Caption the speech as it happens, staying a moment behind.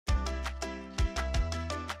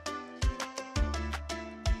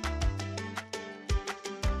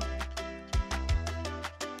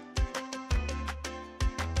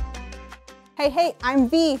Hey, I'm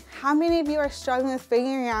V. How many of you are struggling with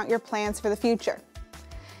figuring out your plans for the future?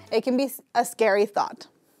 It can be a scary thought.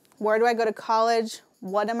 Where do I go to college?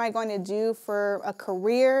 What am I going to do for a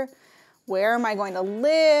career? Where am I going to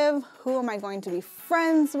live? Who am I going to be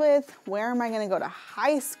friends with? Where am I going to go to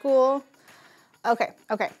high school? Okay.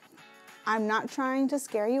 I'm not trying to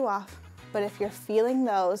scare you off, but if you're feeling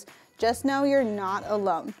those, just know you're not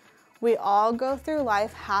alone. We all go through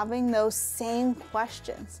life having those same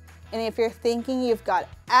questions. And if you're thinking you've got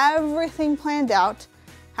everything planned out,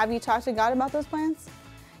 have you talked to God about those plans?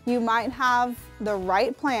 You might have the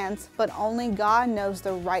right plans, but only God knows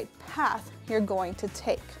the right path you're going to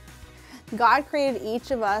take. God created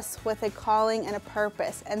each of us with a calling and a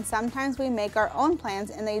purpose, and sometimes we make our own plans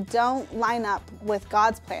and they don't line up with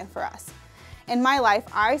God's plan for us. In my life,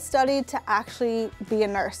 I studied to actually be a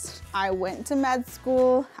nurse. I went to med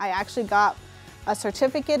school. I actually got a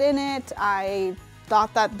certificate in it. I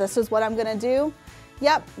thought that this is what I'm gonna do.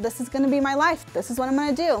 Yep, this is gonna be my life. This is what I'm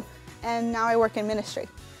gonna do. And now I work in ministry.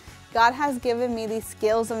 God has given me these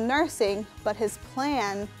skills of nursing, but His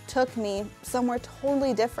plan took me somewhere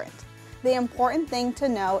totally different. The important thing to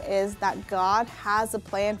know is that God has a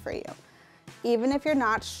plan for you. Even if you're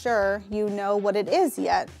not sure you know what it is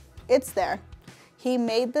yet, it's there. He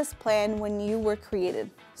made this plan when you were created.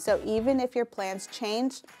 So even if your plans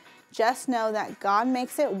change, just know that God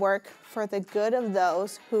makes it work for the good of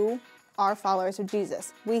those who are followers of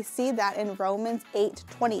Jesus. We see that in Romans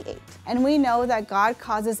 8:28. And we know that God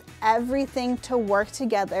causes everything to work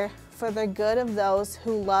together for the good of those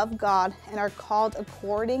who love God and are called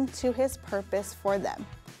according to His purpose for them.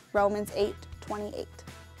 Romans 8:28.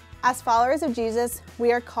 As followers of Jesus,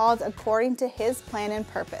 we are called according to His plan and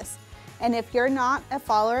purpose. And if you're not a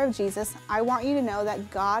follower of Jesus, I want you to know that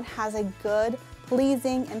God has a good,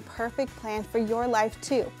 pleasing, and perfect plan for your life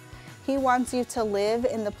too. He wants you to live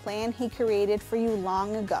in the plan He created for you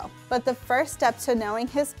long ago. But the first step to knowing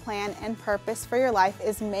His plan and purpose for your life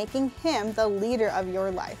is making Him the leader of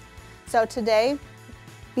your life. So today,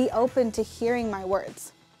 be open to hearing my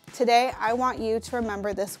words. Today, I want you to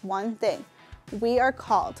remember this one thing. We are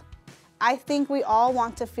called. I think we all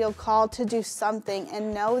want to feel called to do something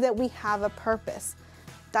and know that we have a purpose.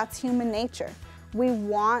 That's human nature. We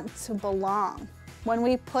want to belong. When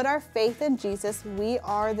we put our faith in Jesus, we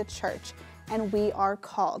are the church and we are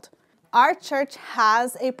called. Our church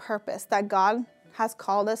has a purpose that God has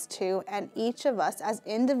called us to, and each of us as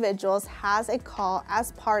individuals has a call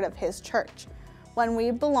as part of His church. When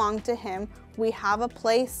we belong to Him, we have a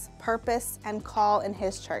place, purpose, and call in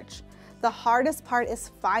His church. The hardest part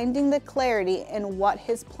is finding the clarity in what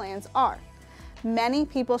His plans are. Many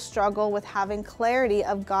people struggle with having clarity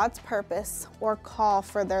of God's purpose or call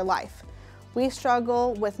for their life. We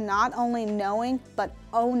struggle with not only knowing, but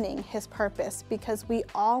owning His purpose because we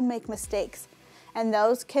all make mistakes, and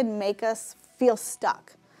those can make us feel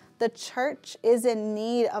stuck. The church is in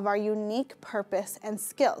need of our unique purpose and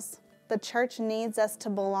skills. The church needs us to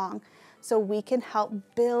belong so we can help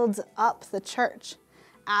build up the church.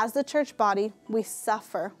 As the church body, we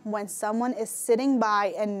suffer when someone is sitting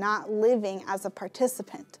by and not living as a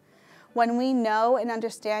participant. When we know and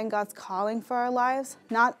understand God's calling for our lives,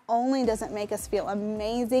 not only does it make us feel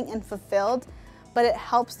amazing and fulfilled, but it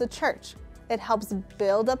helps the church. It helps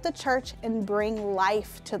build up the church and bring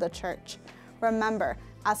life to the church. Remember,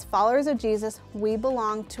 as followers of Jesus, we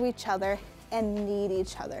belong to each other and need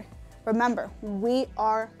each other. Remember, we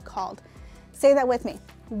are called. Say that with me.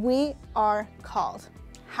 We are called.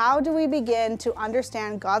 How do we begin to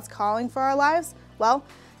understand God's calling for our lives? Well,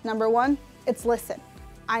 number one, it's listen.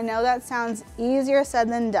 I know that sounds easier said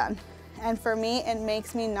than done, and for me, it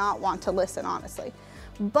makes me not want to listen, honestly.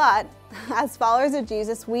 But as followers of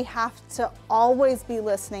Jesus, we have to always be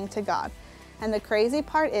listening to God. And the crazy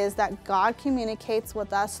part is that God communicates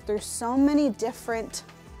with us through so many different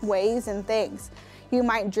ways and things. You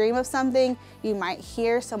might dream of something, you might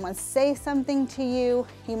hear someone say something to you,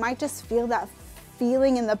 you might just feel that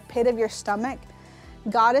feeling in the pit of your stomach.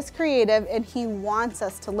 God is creative and He wants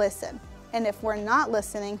us to listen. And if we're not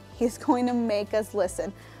listening, He's going to make us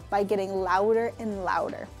listen by getting louder and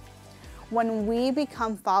louder. When we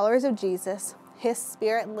become followers of Jesus, His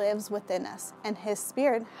Spirit lives within us, and His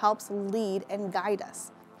Spirit helps lead and guide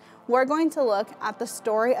us. We're going to look at the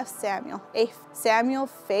story of Samuel. Samuel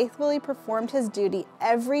faithfully performed his duty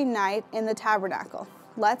every night in the tabernacle.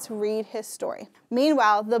 Let's read his story.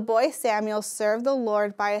 Meanwhile, the boy Samuel served the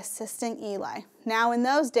Lord by assisting Eli. Now in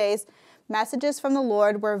those days, messages from the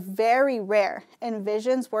Lord were very rare, and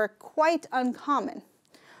visions were quite uncommon.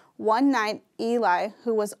 One night, Eli,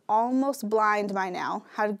 who was almost blind by now,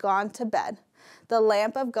 had gone to bed. The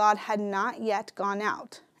lamp of God had not yet gone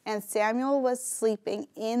out, and Samuel was sleeping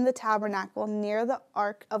in the tabernacle near the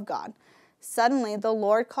ark of God. Suddenly the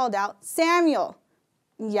Lord called out, "Samuel!"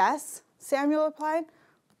 "Yes," Samuel replied.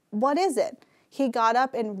 "What is it?" He got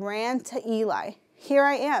up and ran to Eli. "Here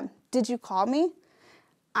I am. Did you call me?"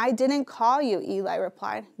 "I didn't call you," Eli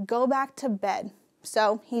replied. "Go back to bed."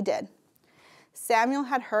 So he did. Samuel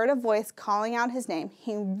had heard a voice calling out his name.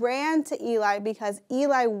 He ran to Eli because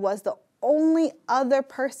Eli was the only other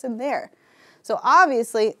person there. So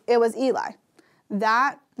obviously it was Eli.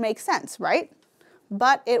 That makes sense, right?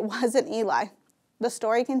 But it wasn't Eli. The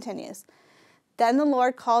story continues. Then the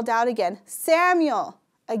Lord called out again, "Samuel!"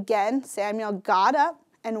 Again, Samuel got up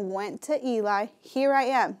and went to Eli. "Here I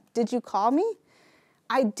am. Did you call me?"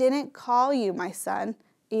 "I didn't call you, my son,"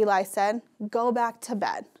 Eli said. "Go back to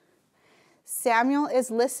bed." Samuel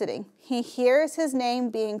is listening. He hears his name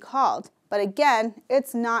being called, but again,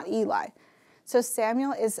 it's not Eli. So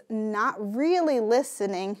Samuel is not really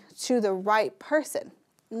listening to the right person.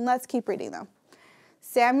 Let's keep reading though.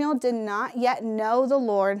 Samuel did not yet know the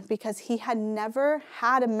Lord because he had never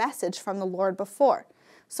had a message from the Lord before.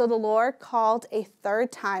 So the Lord called a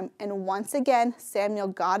third time, and once again Samuel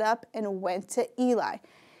got up and went to Eli.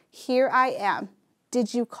 "Here I am.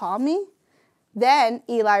 Did you call me?" Then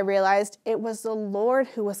Eli realized it was the Lord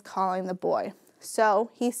who was calling the boy. So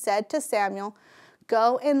he said to Samuel,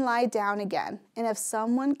 "Go and lie down again. And if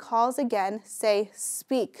someone calls again, say,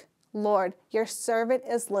 'Speak, Lord, your servant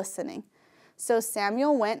is listening.'" So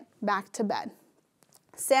Samuel went back to bed.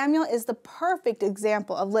 Samuel is the perfect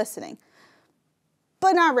example of listening,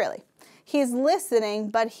 but not really. He's listening,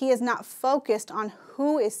 but he is not focused on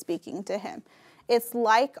who is speaking to him. It's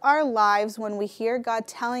like our lives when we hear God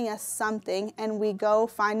telling us something and we go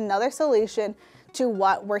find another solution to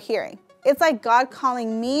what we're hearing. It's like God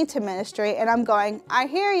calling me to ministry and I'm going, "I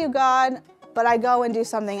hear you, God," but I go and do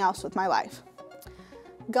something else with my life.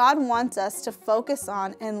 God wants us to focus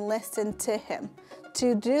on and listen to him.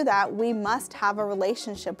 To do that, we must have a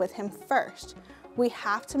relationship with him first. We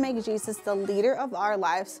have to make Jesus the leader of our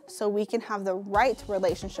lives so we can have the right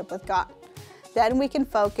relationship with God. Then we can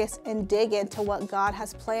focus and dig into what God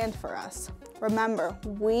has planned for us. Remember,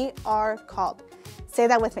 we are called. Say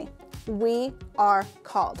that with me. We are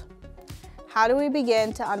called. How do we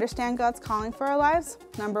begin to understand God's calling for our lives?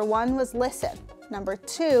 Number 1 was listen. Number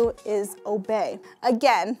 2 is obey.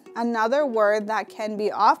 Again, another word that can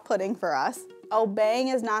be off-putting for us. Obeying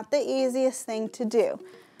is not the easiest thing to do.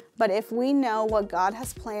 But if we know what God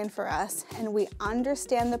has planned for us and we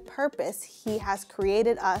understand the purpose he has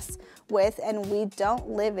created us with and we don't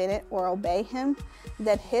live in it or obey him,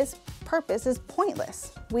 then his purpose is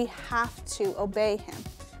pointless. We have to obey him.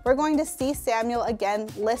 We're going to see Samuel again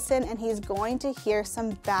listen, and he's going to hear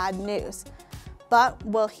some bad news. But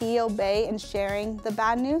will he obey in sharing the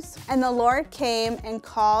bad news? And the Lord came and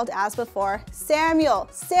called as before, "Samuel,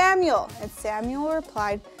 Samuel!" And Samuel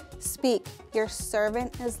replied, "Speak, your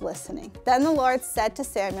servant is listening." Then the Lord said to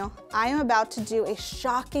Samuel, "I am about to do a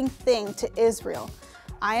shocking thing to Israel.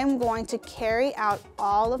 I am going to carry out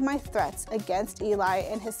all of my threats against Eli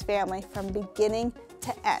and his family from beginning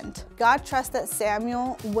to end." God trusts that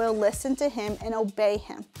Samuel will listen to him and obey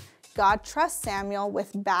him. God trusts Samuel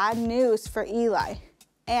with bad news for Eli.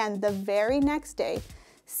 And the very next day,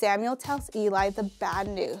 Samuel tells Eli the bad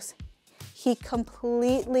news. He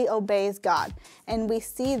completely obeys God, and we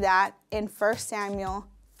see that in 1 Samuel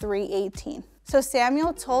 3:18. So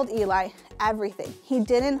Samuel told Eli everything. He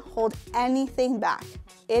didn't hold anything back.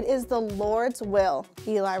 "It is the Lord's will,"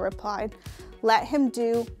 Eli replied. "Let him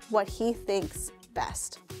do what he thinks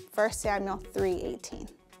best." 1 Samuel 3:18.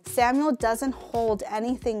 Samuel doesn't hold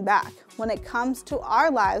anything back. When it comes to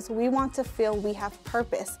our lives, we want to feel we have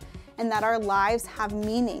purpose and that our lives have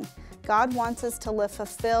meaning. God wants us to live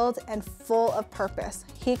fulfilled and full of purpose.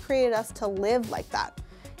 He created us to live like that.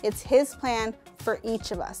 It's his plan for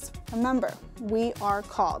each of us. Remember, we are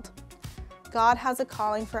called. God has a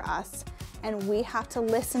calling for us, and we have to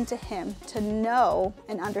listen to him to know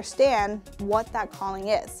and understand what that calling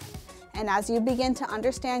is. And as you begin to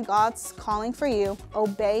understand God's calling for you,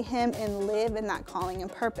 obey him and live in that calling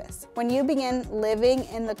and purpose. When you begin living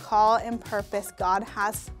in the call and purpose God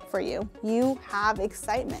has for you, you have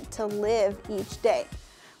excitement to live each day.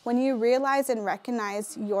 When you realize and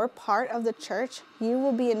recognize you're part of the church, you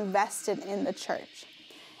will be invested in the church.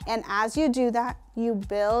 And as you do that, you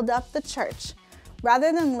build up the church.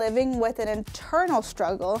 Rather than living with an internal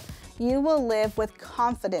struggle, you will live with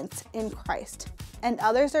confidence in Christ. And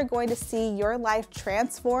others are going to see your life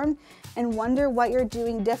transform and wonder what you're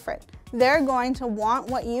doing different. They're going to want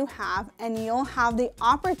what you have, and you'll have the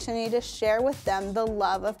opportunity to share with them the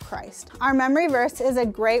love of Christ. Our memory verse is a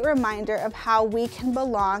great reminder of how we can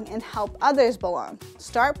belong and help others belong.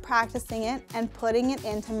 Start practicing it and putting it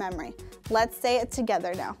into memory. Let's say it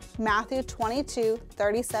together now. Matthew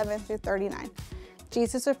 22:37-39.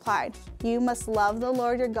 Jesus replied, "You must love the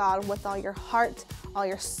Lord your God with all your heart, all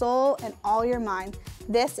your soul, and all your mind.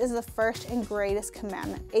 This is the first and greatest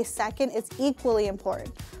commandment. A second is equally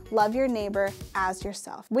important. Love your neighbor as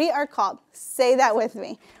yourself." We are called. Say that with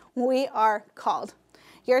me. We are called.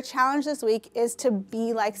 Your challenge this week is to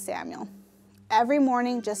be like Samuel. Every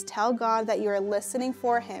morning, just tell God that you are listening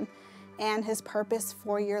for him and his purpose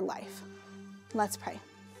for your life. Let's pray.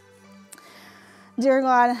 Dear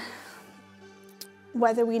God,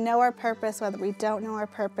 whether we know our purpose, whether we don't know our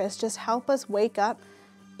purpose, just help us wake up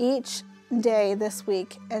each day this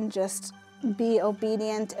week and just be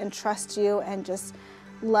obedient and trust you, and just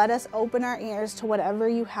let us open our ears to whatever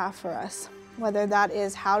you have for us, whether that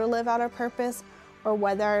is how to live out our purpose or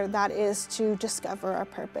whether that is to discover our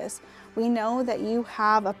purpose. We know that you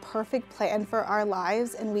have a perfect plan for our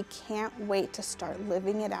lives, and we can't wait to start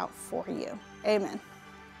living it out for you. Amen.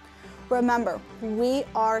 Remember, we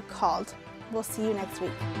are called. We'll see you next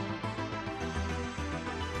week.